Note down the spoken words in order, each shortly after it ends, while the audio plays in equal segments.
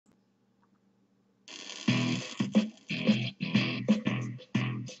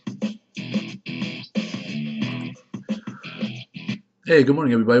Hey, good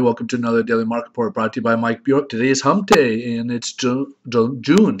morning, everybody. Welcome to another Daily Market Report brought to you by Mike Bjork. Today is Hump Day, and it's June,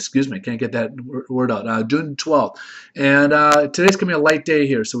 excuse me, can't get that word out, June 12th. And today's going to be a light day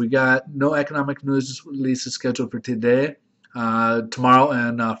here, so we got no economic news releases scheduled for today. Tomorrow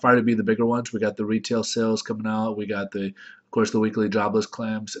and Friday will be the bigger ones. We got the retail sales coming out. We got of course, the weekly jobless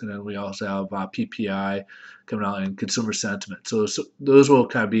claims, and then we also have PPI coming out and consumer sentiment. So those will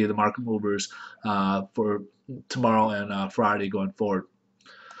kind of be the market movers for tomorrow and Friday going forward.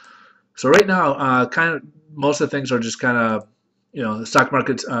 So right now, kind of most of the things are just kind of, the stock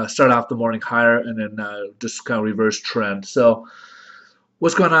markets start off the morning higher and then just kind of reverse trend. So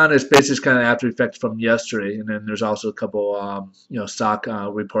what's going on is basically kind of after effects from yesterday, and then there's also a couple, stock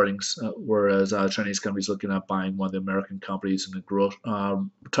reportings, whereas Chinese companies looking at buying one of the American companies and the growth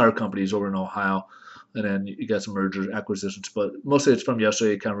tire companies over in Ohio. And then you got some merger acquisitions, but mostly it's from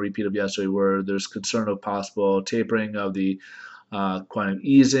yesterday, kind of repeat of yesterday, where there's concern of possible tapering of the quantitative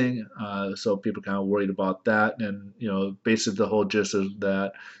easing. So people kind of worried about that. And, basically the whole gist of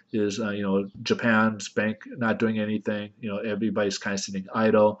that is, Japan's bank not doing anything. Everybody's kind of sitting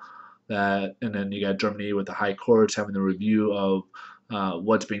idle. And then you got Germany with the high courts having the review of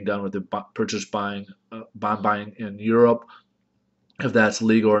what's being done with the bond buying in Europe, if that's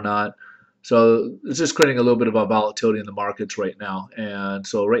legal or not. So it's just creating a little bit of a volatility in the markets right now. And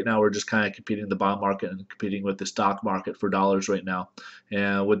so right now we're just kind of competing the bond market and competing with the stock market for dollars right now.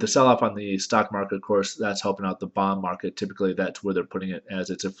 And with the sell-off on the stock market, of course, that's helping out the bond market. Typically, that's where they're putting it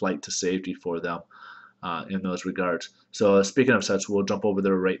as it's a flight to safety for them in those regards. So speaking of such, we'll jump over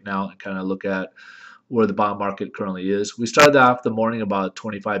there right now and kind of look at where the bond market currently is. We started off the morning about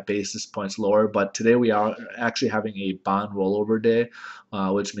 25 basis points lower, but today we are actually having a bond rollover day,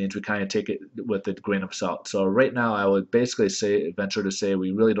 which means we kind of take it with a grain of salt. So right now, I would basically venture to say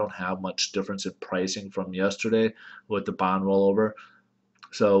we really don't have much difference in pricing from yesterday with the bond rollover.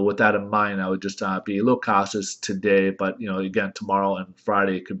 So with that in mind, I would just be a little cautious today, but again, tomorrow and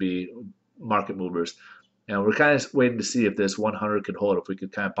Friday could be market movers. And we're kind of waiting to see if this 100 could hold, if we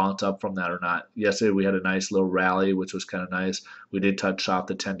could kind of bounce up from that or not. Yesterday we had a nice little rally, which was kind of nice. We did touch off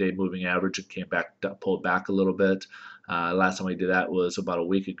the 10-day moving average and came back, pulled back a little bit. Last time we did that was about a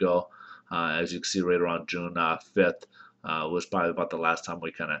week ago. As you can see, right around June 5th was probably about the last time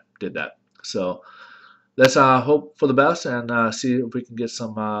we kind of did that. So let's hope for the best and see if we can get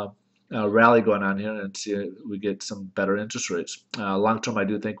some rally going on here and see if we get some better interest rates. Long term, I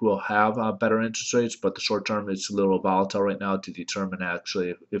do think we'll have better interest rates, but the short term it's a little volatile right now to determine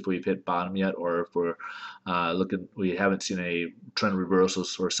actually if we've hit bottom yet or if we're looking. We haven't seen any trend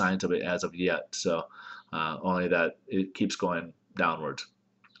reversals or signs of it as of yet. So only that it keeps going downwards.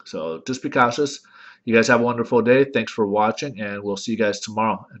 So just be cautious. You guys have a wonderful day. Thanks for watching, and we'll see you guys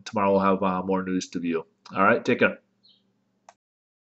tomorrow. And tomorrow we'll have more news to view. All right, take care.